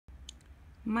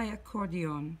my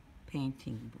accordion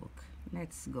painting book.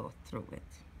 Let's go through it.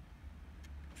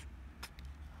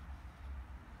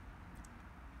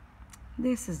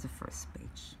 This is the first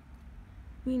page.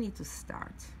 We need to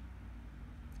start.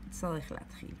 צריך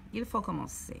להתחיל. Il faut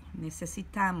commencer.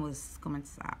 Necesitamos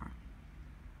comenzar.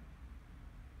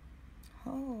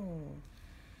 Oh,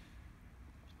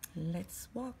 let's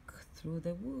walk through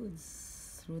the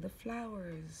woods, through the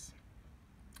flowers.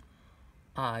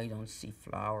 I don't see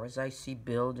flowers, I see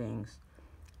buildings.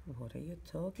 What are you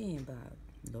talking about?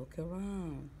 Look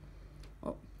around.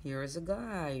 Oh, here's a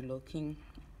guy looking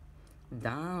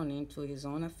down into his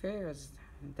own affairs.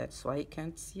 That's why he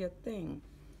can't see a thing.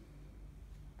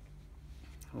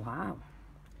 Wow,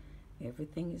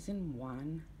 everything is in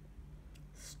one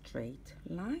straight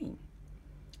line.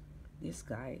 This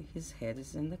guy, his head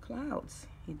is in the clouds.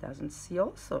 He doesn't see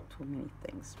also too many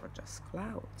things, but just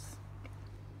clouds.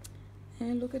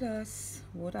 And look at us.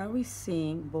 What are we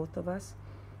seeing, both of us?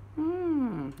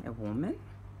 A woman?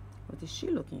 What is she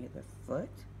looking at, her foot?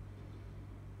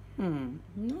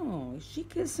 No, is she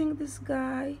kissing this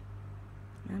guy?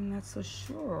 I'm not so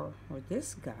sure. Or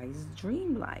this guy is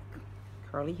dreamlike.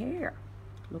 Curly hair.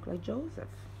 Look like Joseph.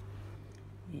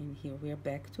 And here we are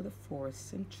back to the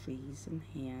forest and trees and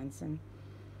hands and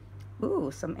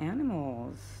ooh, some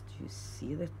animals. Do you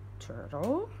see the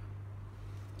turtle?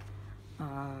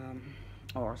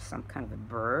 Or some kind of a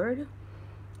bird,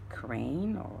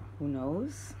 crane, or who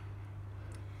knows.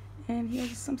 And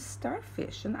here's some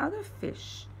starfish and other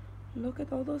fish. Look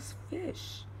at all those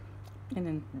fish. And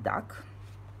then duck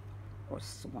or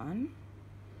swan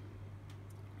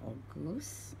or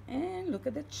goose. And look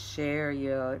at the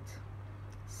chariot.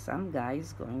 Some guy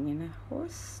is going in a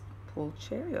horse-pulled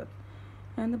chariot,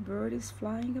 and the bird is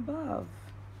flying above.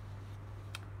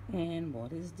 And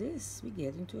what is this? We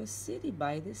get into a city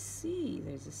by the sea.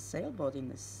 There's a sailboat in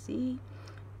the sea,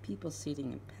 people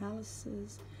sitting in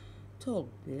palaces, tall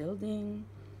building.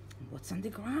 What's on the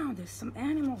ground? There's some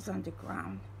animals on the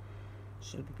ground.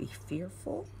 Should we be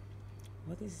fearful?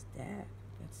 What is that?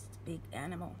 That's a big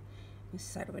animal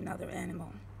inside of another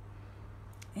animal.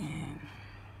 And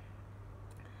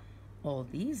all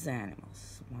these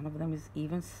animals, one of them is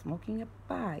even smoking a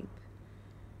pipe.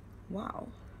 Wow.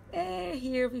 And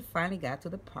here we finally got to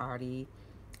the party.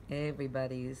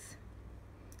 Everybody's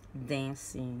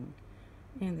dancing,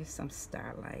 and there's some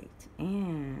starlight.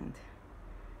 And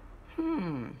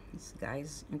this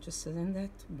guy's interested in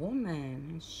that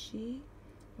woman, and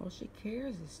all she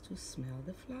cares is to smell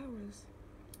the flowers,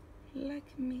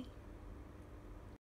 like me.